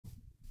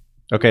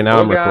Okay, now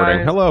I'm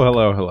recording. Hello,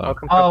 hello, hello.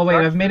 Oh wait,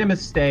 I've made a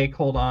mistake.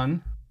 Hold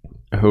on.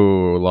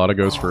 Ooh, Lotta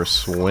goes for a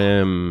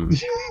swim.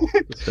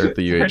 Start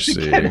the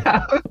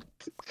UHC.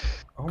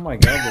 Oh my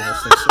god,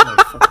 this thing's so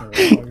like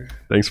fucking wrong.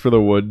 Thanks for the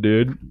wood,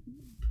 dude.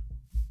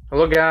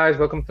 Hello guys,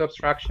 welcome to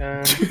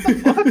Abstraction.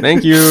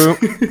 Thank you.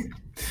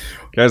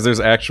 Guys, there's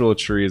actual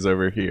trees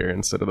over here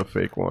instead of the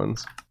fake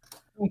ones. I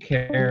don't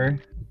care.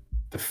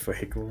 The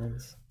fake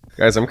ones?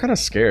 Guys, I'm kind of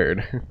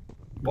scared.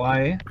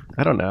 Why?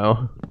 I don't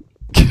know.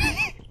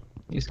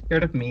 You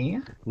scared of me?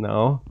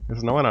 No,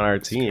 there's no one on our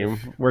team.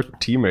 We're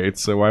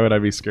teammates, so why would I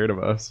be scared of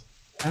us?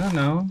 I don't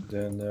know.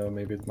 Don't know,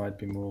 maybe it might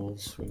be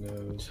moles, who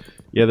knows.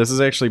 Yeah, this is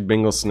actually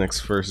Binglesnick's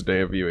first day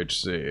of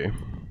UHC.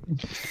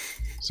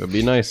 So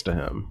be nice to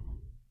him.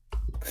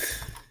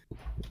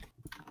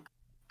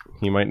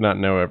 He might not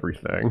know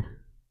everything.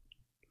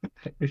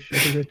 I wish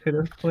I could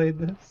have played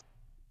this.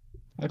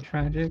 How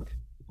tragic.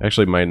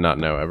 Actually might not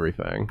know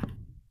everything.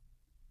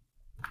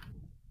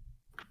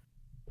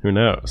 Who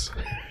knows?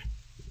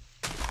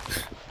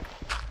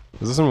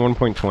 Is this in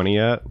 1.20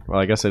 yet? Well,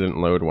 I guess I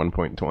didn't load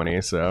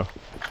 1.20, so...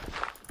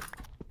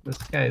 This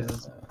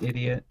guy's an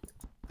idiot.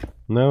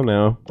 No,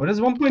 no. What does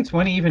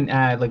 1.20 even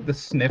add? Like the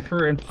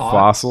sniffer and pots?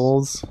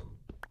 Fossils.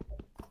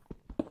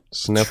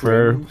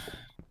 Sniffer. Trim.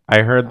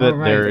 I heard that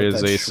right, there that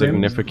is a trim.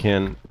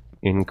 significant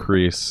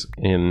increase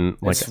in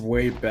like It's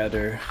way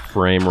better.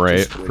 frame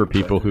rate Just way for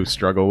people better. who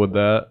struggle with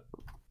that.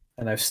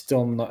 And I've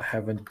still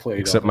haven't played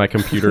Except on my it.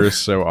 computer is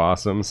so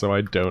awesome, so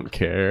I don't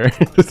care.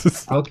 This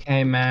is...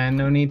 Okay, man,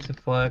 no need to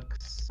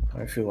flex.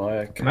 I feel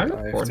like Am I have to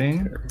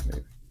recording? care,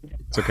 maybe.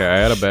 It's okay. I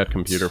had a bad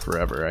computer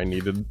forever. I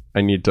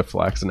need to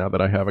flex now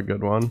that I have a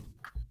good one.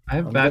 I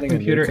have I'm bad getting a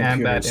new computer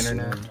and bad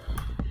computer internet. soon.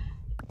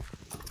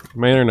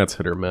 My internet's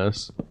hit or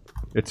miss.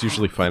 It's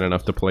usually fine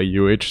enough to play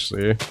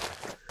UHC.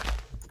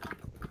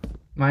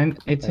 Mine,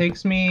 it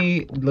takes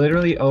me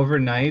literally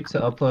overnight to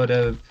upload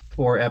a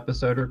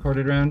 4-episode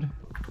recorded round.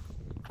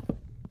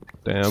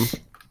 Damn.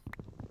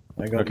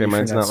 I got Okay,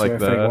 mine's Ethernet, not so like if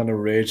that. I want to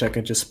rage, I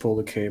can just pull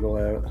the cable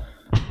out.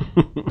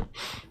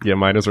 Yeah,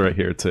 mine is right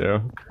here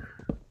too.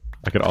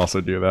 I could also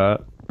do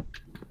that.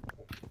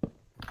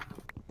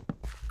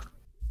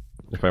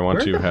 If I want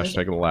Where to, the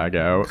hashtag lag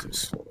out. Too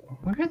slow.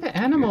 Where are the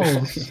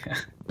animals? Yeah.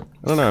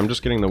 I don't know, I'm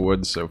just getting the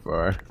woods so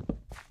far.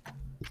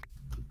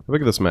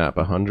 Look at this map,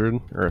 100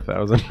 or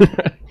 1,000?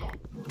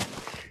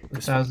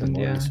 1,000,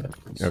 yeah.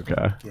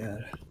 Okay. Yeah.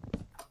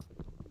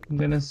 I'm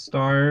gonna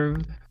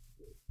starve.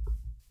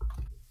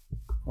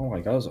 Oh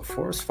my god, it was a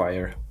forest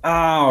fire.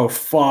 Oh,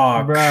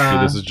 fuck. See,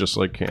 Bruh. this is just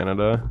like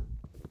Canada.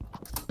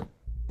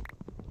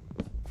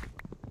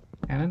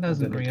 Canada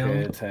isn't Didn't pay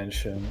real.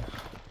 attention.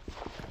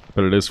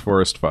 But it is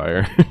forest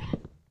fire.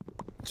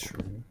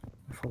 True.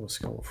 Full of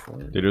skull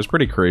forest. Dude, it was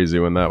pretty crazy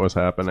when that was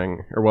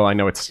happening. Or, well, I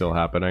know it's still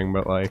happening,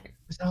 but like,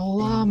 There's a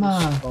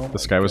llama. Oh the my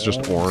sky was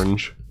just God.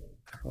 orange.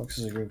 Fox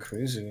is going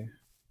crazy.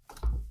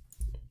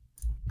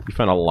 You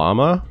found a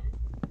llama?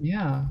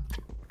 Yeah.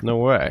 No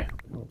way.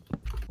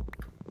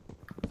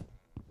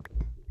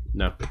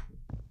 No.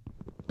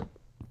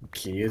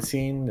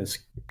 Guillotine? This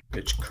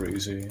bitch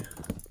crazy.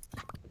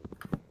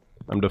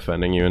 I'm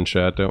defending you in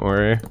chat, don't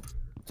worry.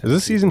 Is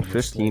this season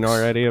 15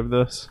 already of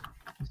this?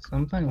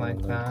 Something like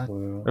No that.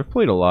 clue. I've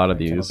played a lot of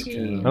I cannot these.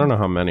 care. I don't know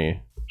how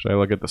many. Should I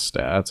look at the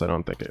stats? I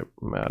don't think it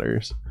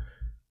matters.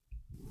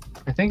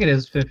 I think it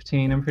is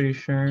 15, I'm pretty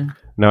sure.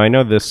 No, I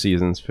know this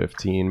season's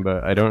 15,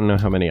 but I don't know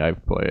how many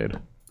I've played.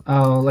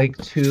 Oh, like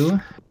 2?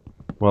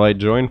 Well, I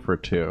joined for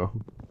 2.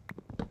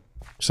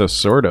 So,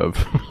 sort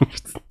of.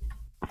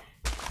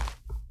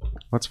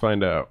 Let's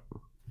find out.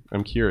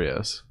 I'm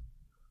curious.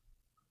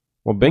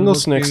 Well,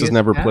 Binglesnicks has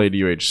never played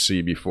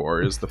UHC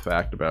before, is the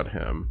fact about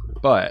him.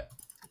 But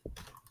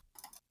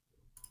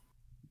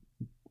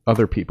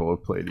other people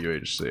have played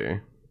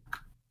UHC.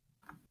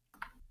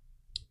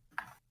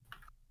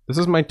 This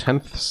is my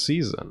 10th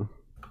season.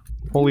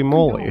 Holy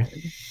moly.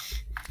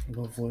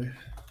 Lovely.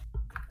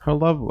 How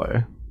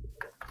lovely.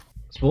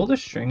 Is Wool the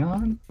string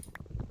on?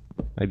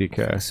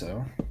 IDK.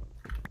 So.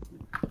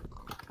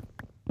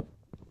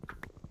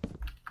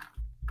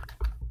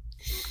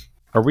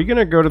 Are we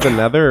gonna go to the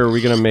nether, or are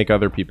we gonna make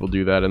other people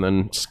do that and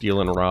then steal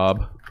and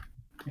rob?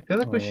 I feel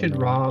like we Oh, should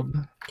no. rob.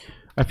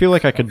 I feel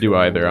like I could do feel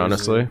either, lazy.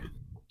 honestly.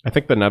 I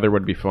think the nether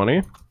would be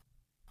funny.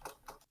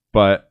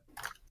 But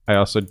I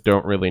also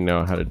don't really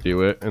know how to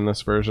do it in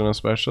this version,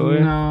 especially.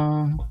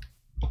 No.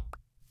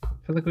 I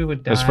feel like we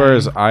would die. As far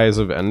as Eyes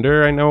of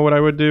Ender, I know what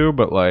I would do,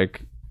 but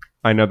like,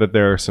 I know that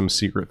there are some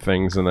secret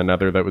things in the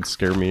nether that would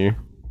scare me.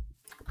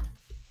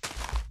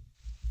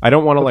 I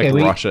don't want to Okay,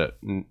 like rush it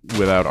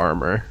without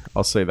armor.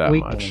 I'll say that we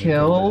much.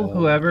 kill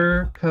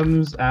whoever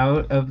comes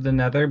out of the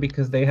nether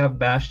because they have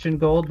bastion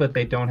gold, but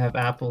they don't have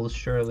apples,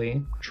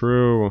 surely.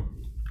 True.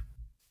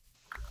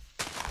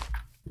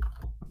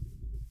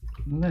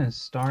 I'm gonna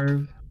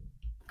starve.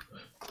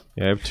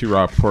 Yeah, I have 2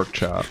 raw pork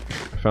chop.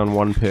 I found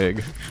 1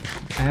 pig.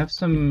 I have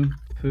some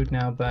food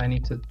now, but I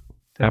need to...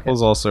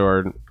 Apples also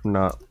are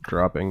not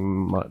dropping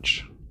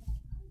much.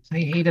 I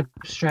hate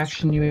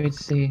Abstraction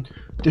UHC.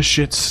 This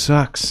shit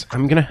sucks.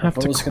 I'm gonna have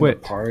to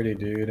quit. Party,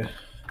 dude.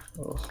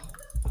 Ugh.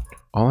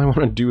 All I want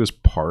to do is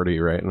party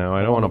right now.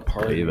 I don't want to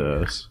play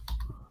this.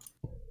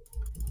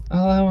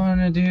 All I want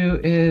to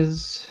do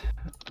is,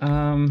 I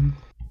don't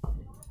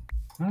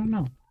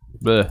know.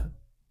 Bleh.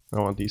 I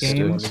want these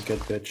Games.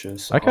 sticks. Get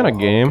bitches. I kind of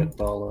game.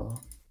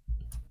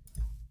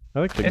 I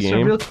like the So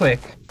game. real quick,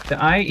 the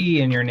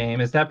IE in your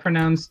name, is that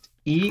pronounced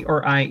E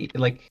or IE?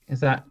 Like, is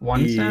that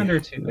one sound or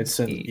two? It's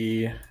an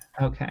E.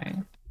 Okay.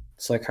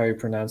 It's like how you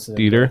pronounce it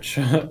in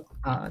Dieter?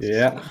 Dutch.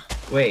 Yeah.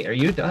 Wait, are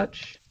you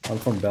Dutch? I'm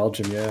from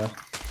Belgium, yeah.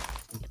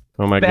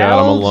 Oh my god,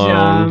 I'm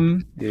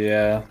alone.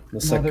 Yeah, the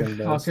second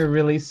best. Motherfucker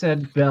really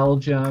said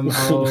Belgium.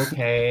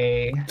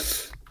 Okay.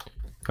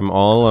 I'm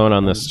all alone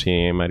on this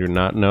team. I do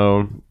not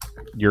know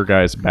your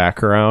guys'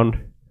 background,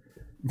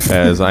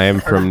 as I am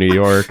from New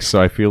York,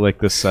 so I feel like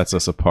this sets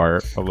us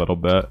apart a little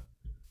bit.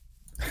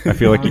 I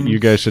feel like you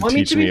guys should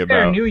teach me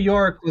about... New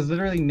York was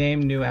literally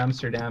named New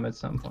Amsterdam at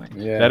some point.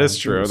 Yeah, that is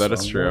true, that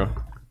is true.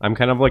 I'm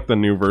kind of like the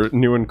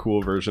new and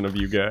cool version of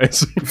you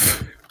guys.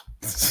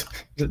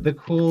 The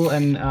cool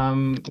and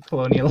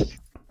colonial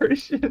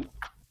version.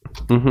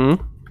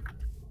 Mm-hmm.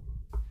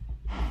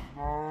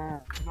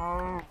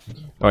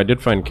 Oh, I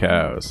did find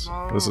cows.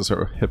 This is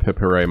a hip hip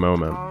hooray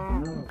moment.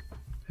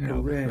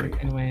 Hooray.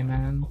 Anyway,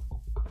 man.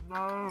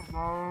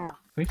 Can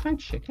we find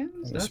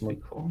chickens? That'd be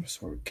cool.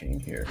 Smart king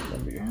here.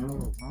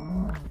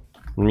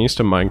 I'm used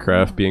to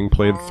Minecraft being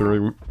played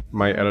through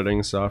my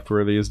editing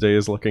software these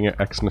days, looking at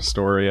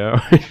Exnestorio.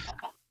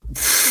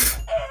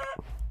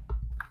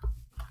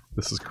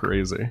 This is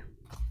crazy.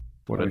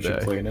 What a day.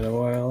 Playing in a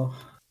while.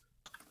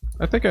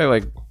 I think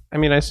I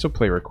mean, I still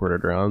play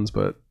recorded rounds,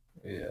 but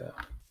yeah,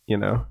 you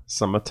know,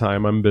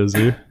 summertime I'm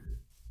busy.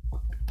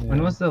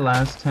 When was the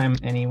last time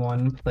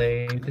anyone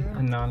played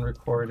a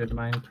non-recorded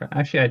Minecraft?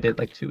 Actually, I did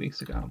like 2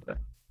 weeks ago, but...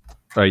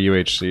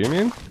 UHC, you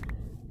mean?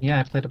 Yeah,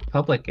 I played a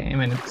public game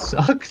and it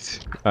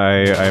sucked.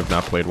 I have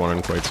not played one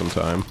in quite some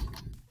time.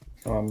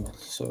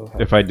 So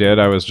if I did,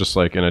 I was just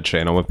like in a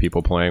channel with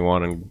people playing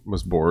one and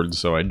was bored,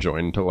 so I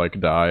joined to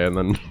like die and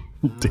then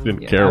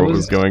didn't care what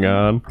was going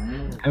on.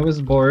 I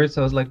was bored,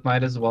 so I was like,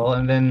 might as well.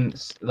 And then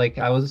like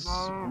I was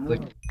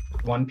like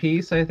One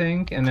Piece, I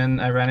think, and then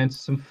I ran into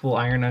some full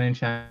iron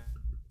unenchanted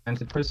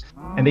person,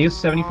 and they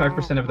used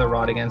 75% of their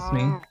rod against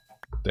me.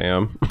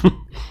 Damn.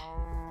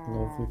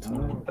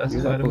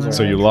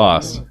 So you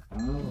lost?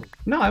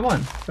 No, I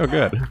won. Oh,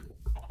 good.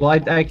 Well,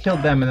 I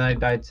killed them and then I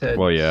died to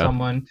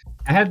someone.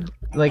 I had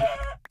like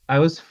I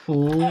was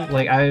full,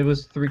 like I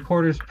was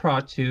 3/4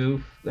 Pro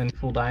 2 and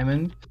full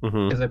diamond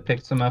because I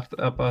picked some off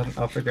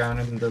the ground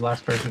and the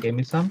last person gave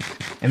me some,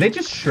 and they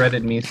just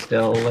shredded me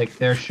still. Like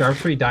their sharp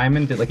 3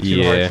 diamond did like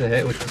 2 hearts a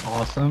hit, which was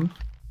awesome.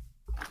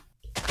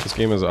 This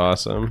game is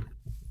awesome.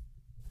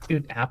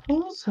 Dude,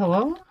 apples?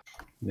 Hello?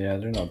 Yeah,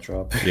 they're not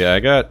dropping. Yeah, I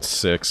got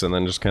 6 and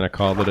then just kind of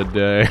called it a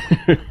day.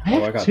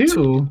 I got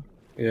 2.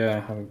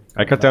 Yeah.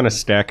 I cut down a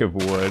stack of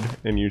wood,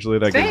 and usually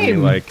that gives me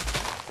like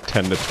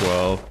 10 to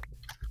 12.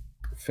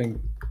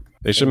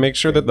 They should make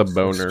sure that the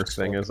boner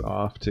thing is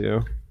off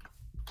too.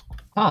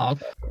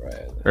 Off?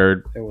 Right.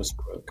 Or it was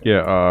broken.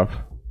 Yeah, off.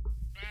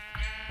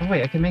 Oh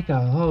wait, I can make a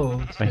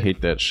hoe. I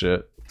hate that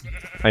shit.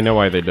 I know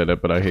why they did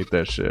it, but I hate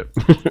that shit.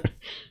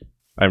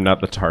 I'm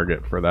not the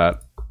target for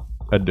that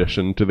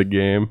addition to the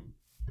game.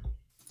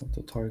 Not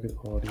the target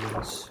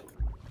audience.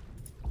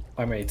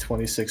 I made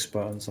 26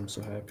 buttons, I'm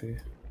so happy.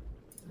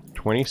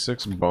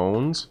 26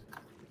 bones?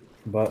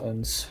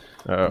 Buttons.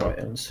 Oh.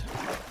 Buttons.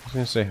 I was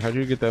gonna say, how'd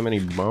you get that many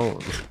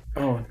bones?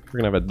 Oh.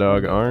 We're gonna have a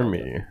dog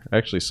army. I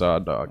actually saw a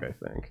dog, I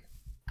think.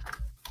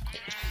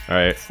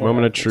 Alright,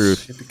 moment of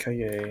truth.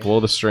 Blow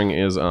the string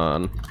is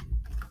on.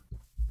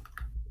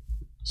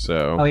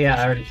 So... Oh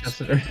yeah, I already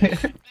tested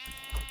earlier.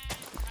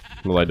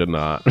 Well, I did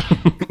not.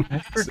 I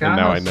forgot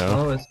how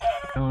slow a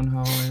stone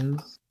hoe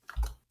is.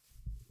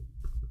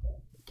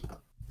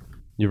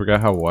 You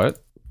forgot how what?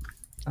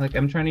 Like,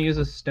 I'm trying to use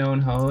a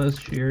stone hoe as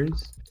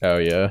shears. Oh,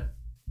 yeah?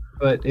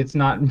 But it's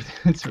not,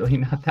 it's really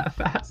not that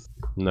fast.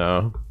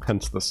 No,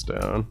 hence the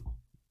stone.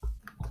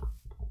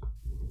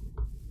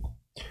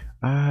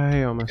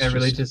 I almost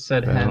just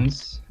said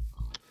hence.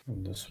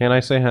 Can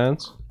I say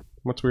hence?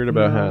 What's weird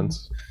about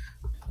hence?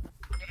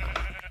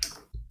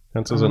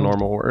 Hence is a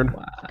normal word.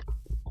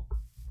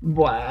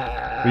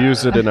 Wow. We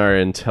use it in our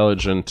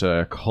intelligent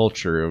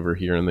culture over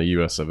here in the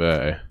US of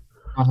A.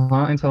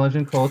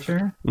 Intelligent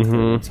culture?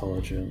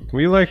 Intelligent.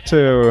 We like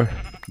to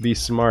be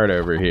smart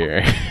over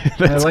here.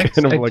 That's I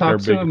kind of like our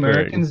talk big to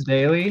Americans thing.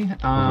 daily.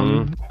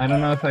 I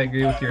don't know if I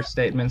agree with your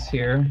statements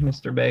here,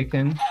 Mr.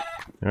 Bacon.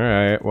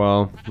 Alright,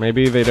 well,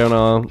 maybe they don't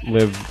all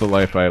live the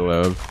life I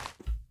live.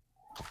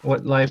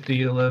 What life do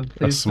you live?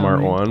 Please a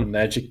smart one. An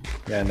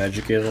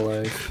educated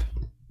life.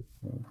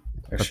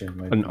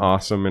 Actually, an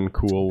awesome and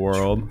cool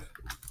world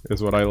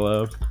is what I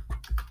love.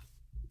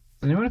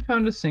 Has anyone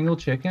found a single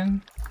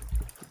chicken?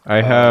 I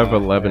have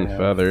 11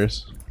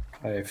 feathers.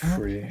 I have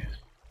 3.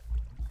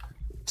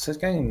 Is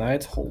it getting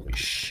night? Holy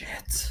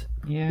shit.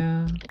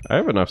 Yeah. I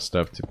have enough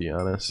stuff to be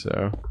honest,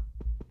 so...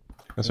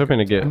 was hoping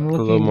to get a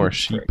little more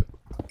sheep.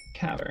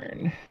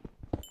 Cavern.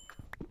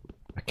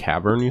 A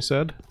cavern, you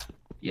said?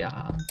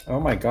 Yeah. Oh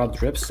my god,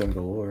 dripstone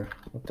galore.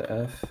 What the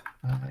F?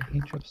 I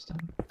hate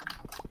dripstone.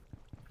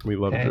 We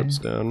love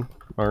dripstone.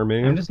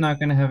 Army. I'm just not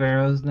gonna have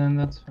arrows then,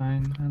 that's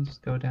fine. I'll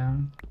just go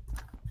down.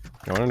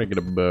 I wanted to get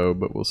a bow,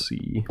 but we'll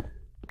see.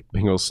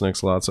 Bingle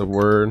Snicks, lots of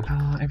word.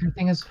 Oh,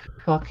 everything is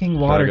fucking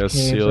water caves.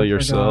 Seal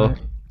yourself.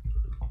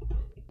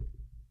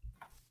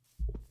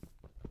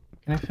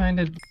 Can I find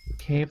a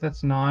cave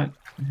that's not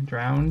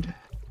drowned?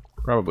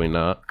 Probably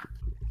not.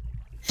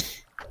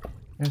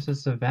 There's a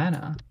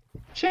savannah.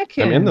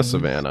 Chicken. I'm in the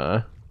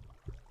savannah.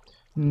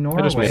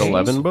 Norway. I just made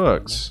 11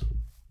 books.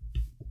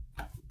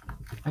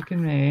 I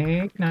can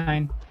make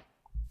 9.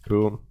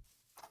 Cool.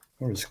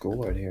 There's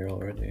gold right here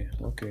already.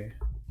 Okay.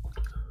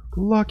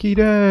 Lucky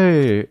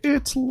day!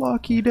 It's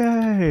lucky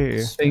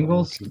day!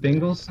 Bingle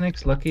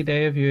Snick's lucky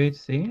day of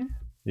UHC?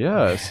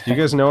 Yes. Do you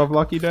guys know of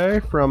Lucky Day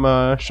from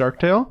Shark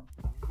Tale?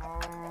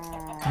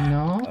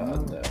 No.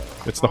 No.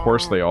 It's the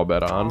horse they all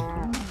bet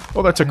on.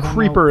 Oh, that's a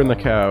creeper in the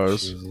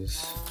cows.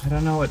 Jesus. I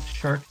don't know what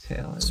Shark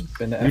Tale is.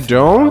 You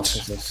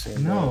don't?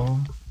 No.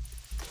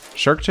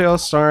 Shark Tale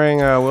starring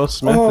Will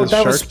Smith as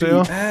Shark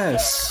Tale?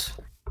 Yes.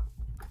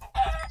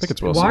 I think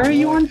it's Will Smith. Why are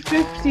you on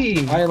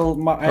 50? I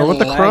with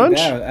the crunch?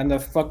 out, and the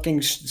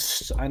fucking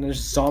and a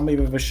zombie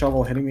with a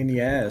shovel hitting me in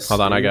the ass.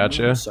 Hold on, I got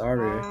you.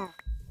 Sorry.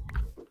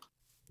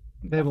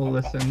 They will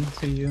listen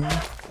to you.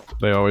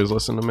 They always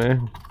listen to me.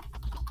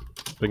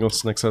 Bingle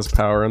Snicks has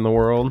power in the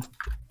world.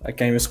 I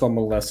can't even spell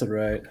molested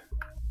right.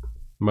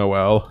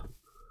 Moel.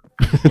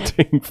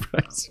 Dang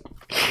price.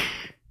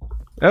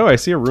 Oh, I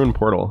see a ruined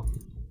portal.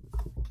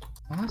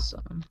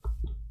 Awesome.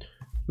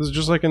 This is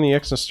just like in the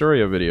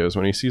Exnostoria videos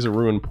when he sees a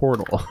ruined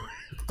portal.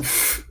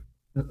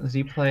 Does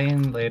he play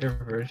in later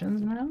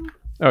versions now?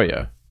 Oh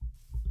yeah.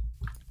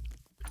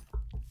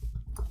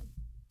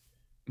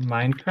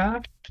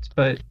 Minecraft,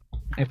 but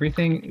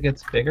everything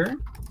gets bigger?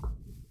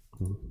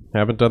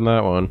 Haven't done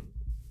that one.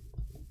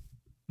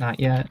 Not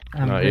yet.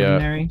 I'm Not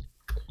visionary. yet.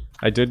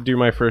 I did do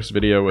my first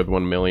video with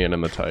 1 million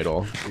in the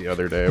title the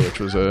other day, which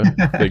was a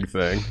big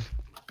thing.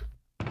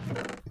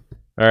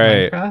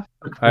 Alright.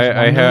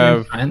 I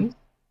have... Friends?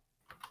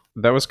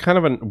 That was kind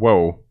of a...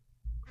 Whoa.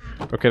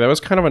 Okay, that was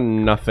kind of a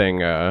nothing,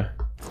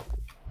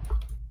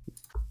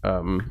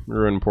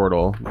 ruined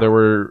portal. There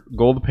were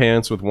gold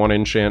pants with 1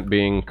 enchant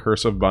being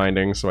Curse of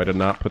Binding, so I did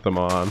not put them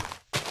on.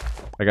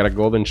 I got a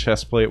golden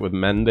chestplate with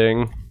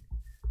Mending,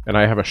 and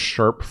I have a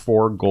sharp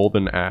 4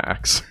 golden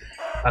axe.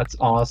 That's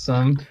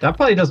awesome. That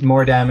probably does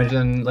more damage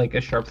than, like,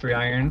 a sharp 3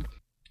 iron.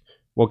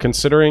 Well,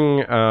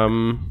 considering,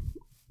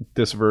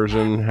 this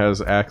version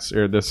has axe,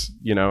 or this,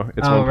 you know,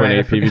 it's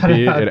 1.8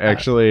 PvP, it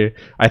actually,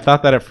 I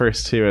thought that at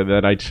first too, and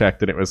then I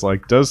checked and it was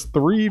like, does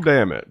 3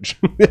 damage.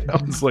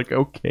 I was like,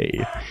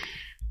 okay.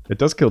 It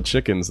does kill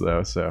chickens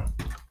though, so.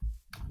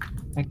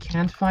 I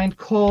can't find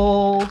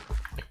coal.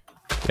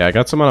 Yeah, I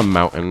got some on a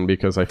mountain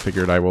because I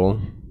figured I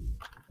will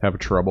have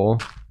trouble.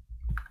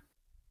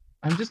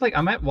 I'm just like,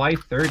 I'm at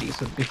Y30,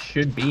 so it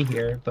should be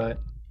here, but...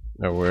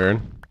 Oh,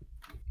 weird.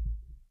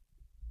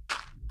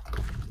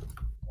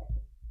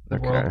 The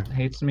world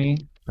hates me.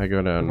 I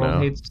go down now. The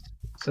world hates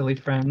silly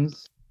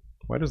friends.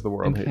 Why does the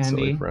world hate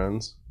silly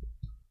friends?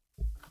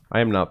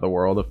 I am not the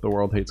world if the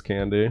world hates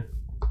candy.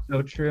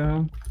 So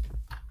true.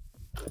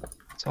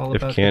 It's all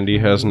if about candy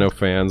has no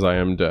fans, I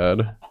am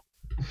dead.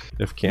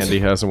 If candy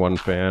has 1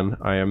 fan,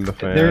 I am the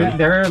fan.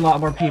 There are a lot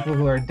more people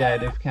who are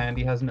dead if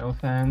candy has no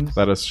fans.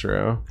 That is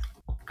true.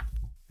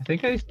 I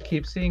think I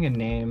keep seeing a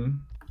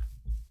name.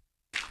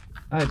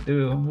 I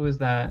do. Who is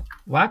that?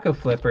 Wacko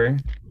Flipper.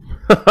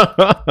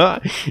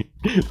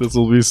 This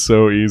will be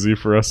so easy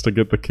for us to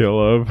get the kill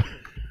of.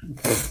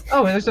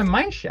 Oh, there's a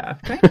mine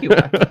shaft. Thank you,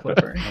 Wacko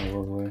Flipper.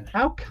 Oh,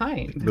 how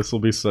kind. This will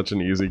be such an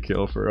easy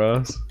kill for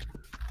us.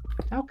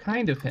 How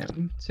kind of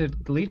him to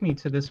lead me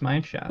to this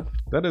mine shaft.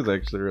 That is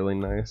actually really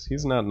nice.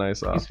 He's not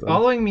nice often. He's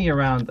following me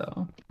around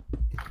though.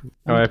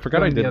 Oh, I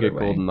forgot I did get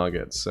gold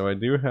nuggets, so I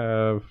do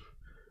have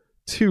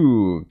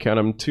 2, count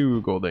them,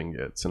 2 gold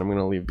ingots, and I'm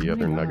gonna leave the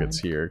other nuggets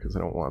here because I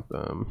don't want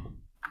them.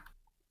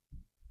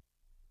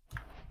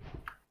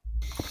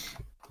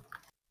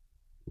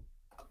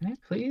 Can I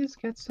please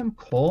get some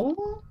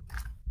coal?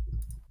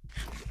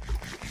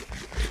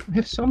 I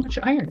have so much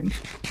iron.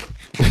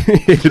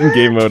 In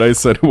game mode, I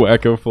said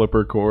Wacko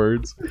Flipper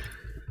chords.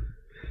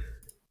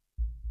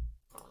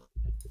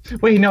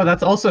 Wait, no,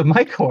 that's also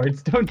my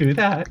chords. Don't do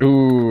that.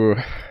 Ooh.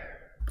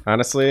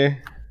 Honestly,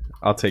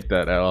 I'll take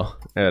that L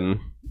and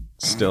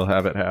still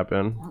have it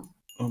happen.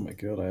 Oh my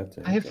god,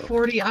 I have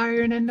 40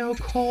 iron and no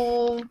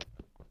coal.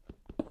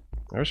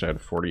 I wish I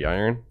had 40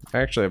 iron. I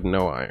actually have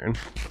no iron.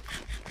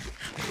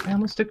 I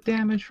almost took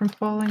damage from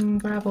falling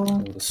gravel.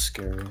 That was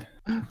scary.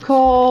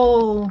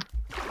 Coal!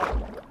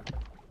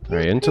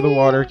 Alright, into the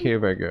water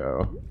cave I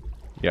go.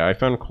 Yeah, I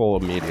found coal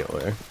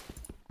immediately.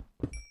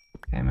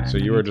 Okay, man. So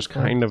you were just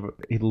kind of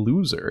a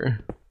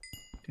loser.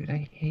 Dude,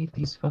 I hate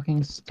these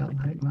fucking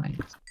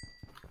stalagmites.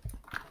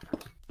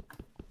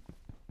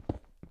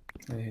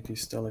 I hate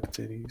these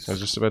stalactites. I was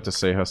just about to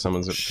say how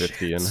someone's at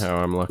 50 and how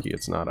I'm lucky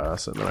it's not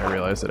us, and then I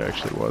realized it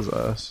actually was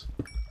us.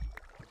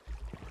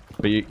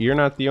 But you're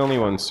not the only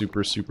one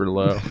super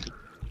low.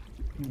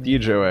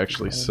 Dejo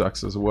actually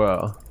sucks as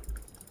well.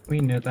 We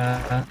knew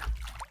that.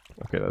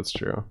 Okay, that's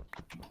true.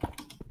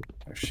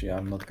 Actually,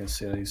 I'm not gonna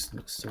say that he's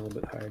still a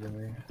bit higher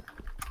than me.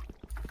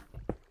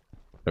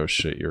 Oh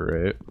shit, you're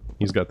right.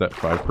 He's got that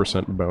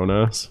 5%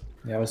 bonus.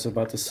 Yeah, I was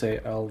about to say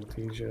Al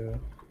Dejo.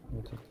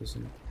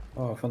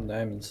 Oh, I found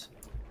diamonds.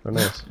 Oh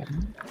nice.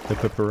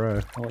 Hit the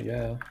parade. Oh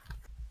yeah.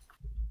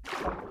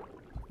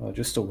 Oh,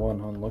 just a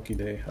 1 on lucky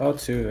day. Oh,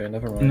 2,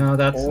 never mind. No,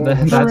 that's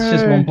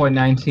just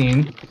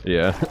 1.19.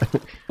 Yeah.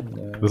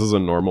 This is a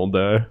normal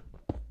day.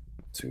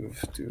 2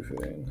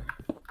 vein.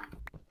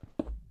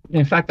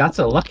 In fact, that's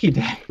a lucky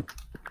day.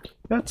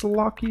 That's a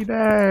lucky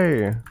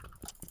day.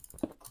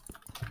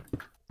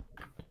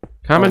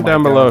 Comment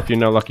down below if you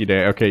know lucky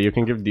day. Okay, you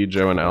can give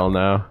Dejo an L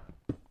now.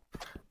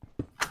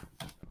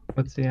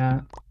 What's he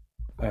at?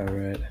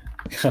 Alright.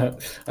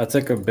 I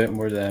took a bit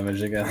more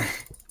damage again.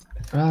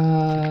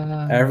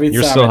 Every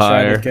You're still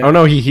higher. Oh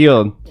no, he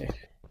healed.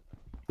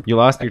 You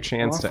lost your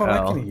chance to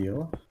L. I can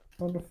heal.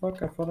 What the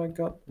fuck? I thought I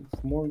got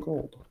more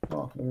gold.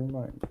 Oh, never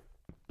mind.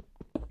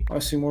 I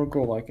see more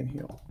gold, I can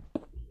heal.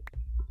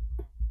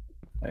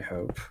 I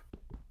hope.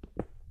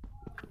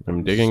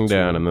 I'm digging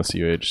down in this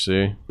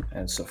UHC.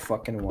 And it's a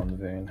fucking 1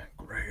 vein.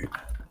 Great.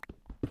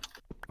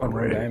 Oh,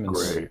 more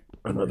diamonds. Great.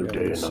 Another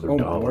day, another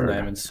dollar. More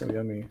diamonds, so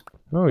yummy.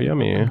 Oh,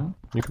 yummy.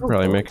 You could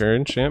probably make our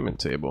enchantment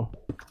table.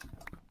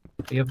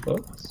 Do you have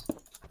books?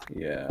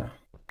 Yeah.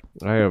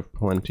 I have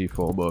plenty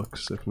full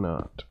books, if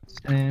not.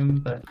 Same,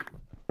 but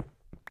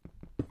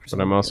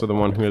I'm also the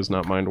one who has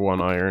not mined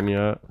 1 iron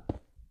yet.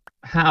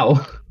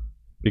 How?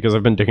 Because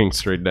I've been digging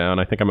straight down.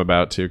 I think I'm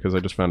about to, because I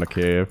just found a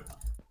cave.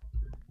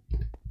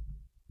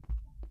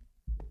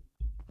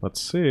 Let's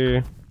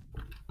see.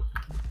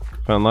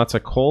 Found lots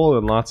of coal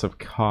and lots of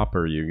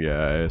copper, you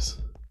guys.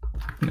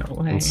 No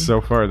way. And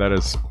so far, that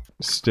is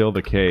still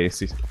the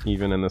case,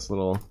 even in this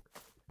little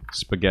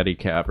spaghetti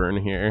cavern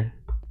here.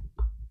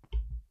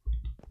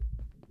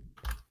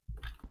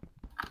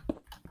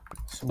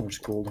 So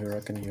much gold here, I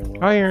can heal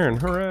up. Iron!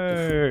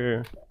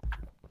 Hooray!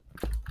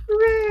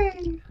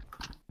 Hooray!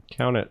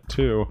 Count it,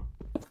 2.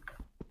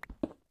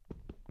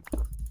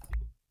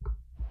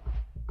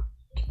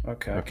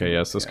 Okay. Okay,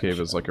 yes, this cave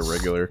is like a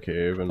regular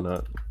cave and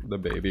not the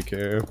baby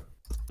cave.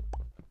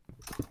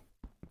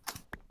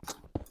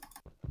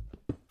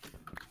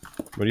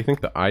 What do you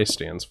think the I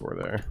stands for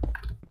there?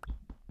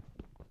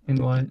 In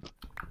what?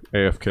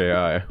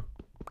 AFKI.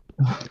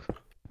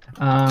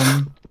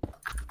 I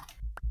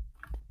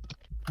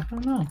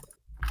don't know.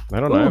 I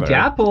don't know.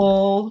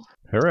 Dapple!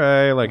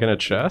 Hooray, like in a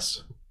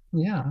chest?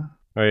 Yeah.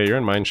 Oh yeah, you're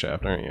in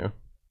Mineshaft, aren't you?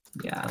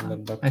 Yeah.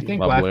 I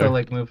think Wacko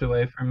like moved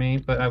away from me,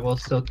 but I will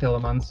still kill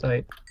him on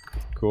sight.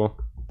 Cool.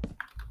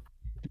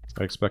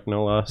 I expect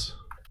no less.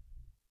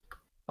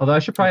 Although I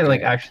should probably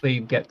like actually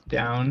get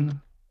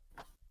down.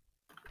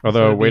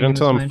 Although wait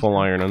until I'm full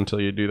iron until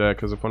you do that,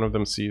 because if one of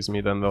them sees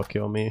me, then they'll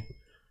kill me.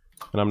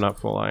 And I'm not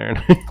full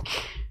iron.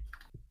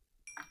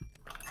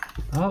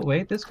 Oh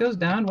wait, this goes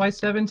down. Why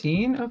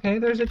 17? Okay,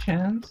 there's a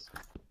chance.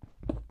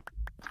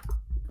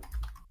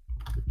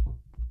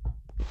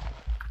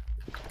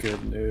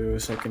 Good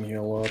news, I can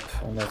heal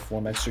up. I have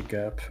 1 extra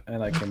gap,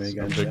 and I can make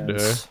a big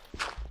day.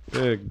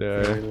 Big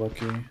day. Very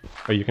lucky.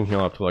 Oh, you can heal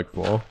up to like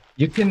full?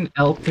 You can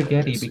El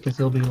Spaghetti because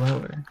he'll be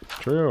lower.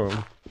 True.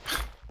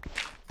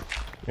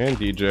 And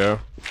Dejo.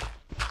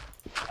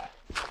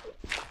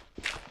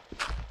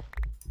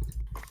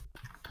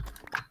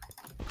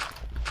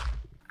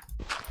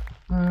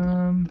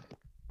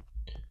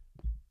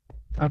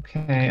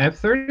 Okay, I have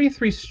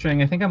 33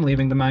 string. I think I'm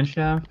leaving the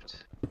mineshaft.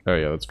 Oh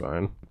yeah, that's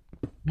fine.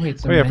 Wait,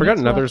 so oh yeah, I forgot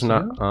Nether's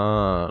not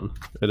on.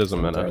 It is a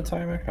minute.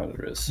 Timer? How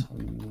there is.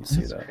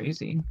 See that.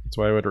 Crazy. That's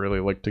why I would really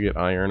like to get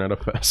iron at a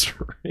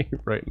faster rate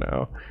right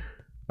now.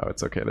 Oh,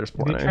 it's okay. There's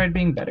plenty. We tried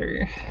being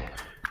better.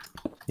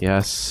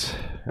 Yes,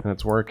 and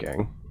it's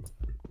working.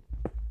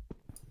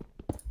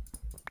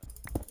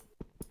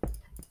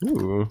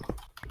 Ooh.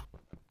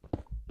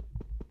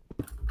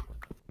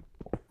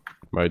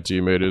 My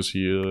teammate is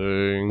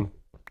healing.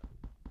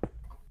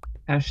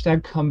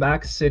 Hashtag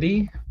comeback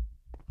city.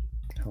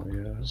 Hell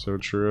yeah. So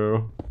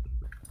true.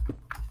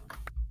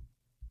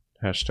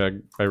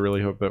 Hashtag I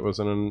really hope that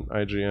wasn't an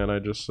IGN I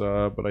just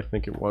saw, but I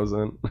think it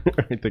wasn't.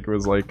 I think it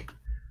was like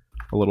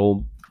a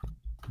little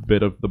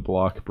bit of the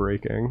block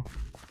breaking.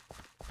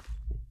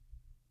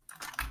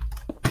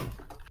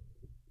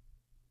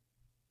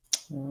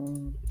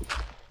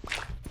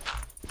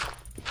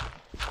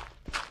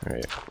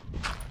 Alright.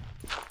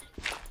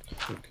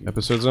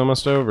 Episode's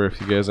almost over. If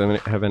you guys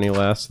have any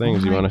last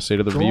things you want to say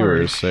to the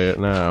viewers, say it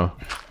now.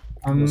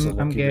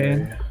 I'm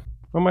gay.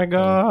 Oh my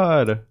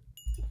god!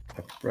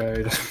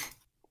 Right.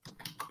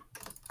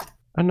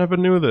 I never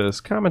knew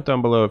this. Comment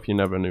down below if you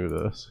never knew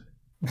this.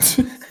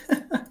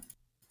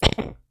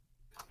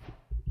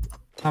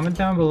 Comment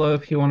down below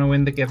if you want to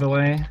win the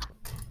giveaway.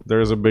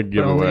 There's a big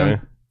giveaway.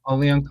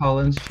 Only on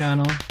Colin's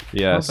channel.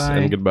 Yes, Bye-bye.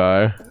 and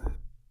goodbye.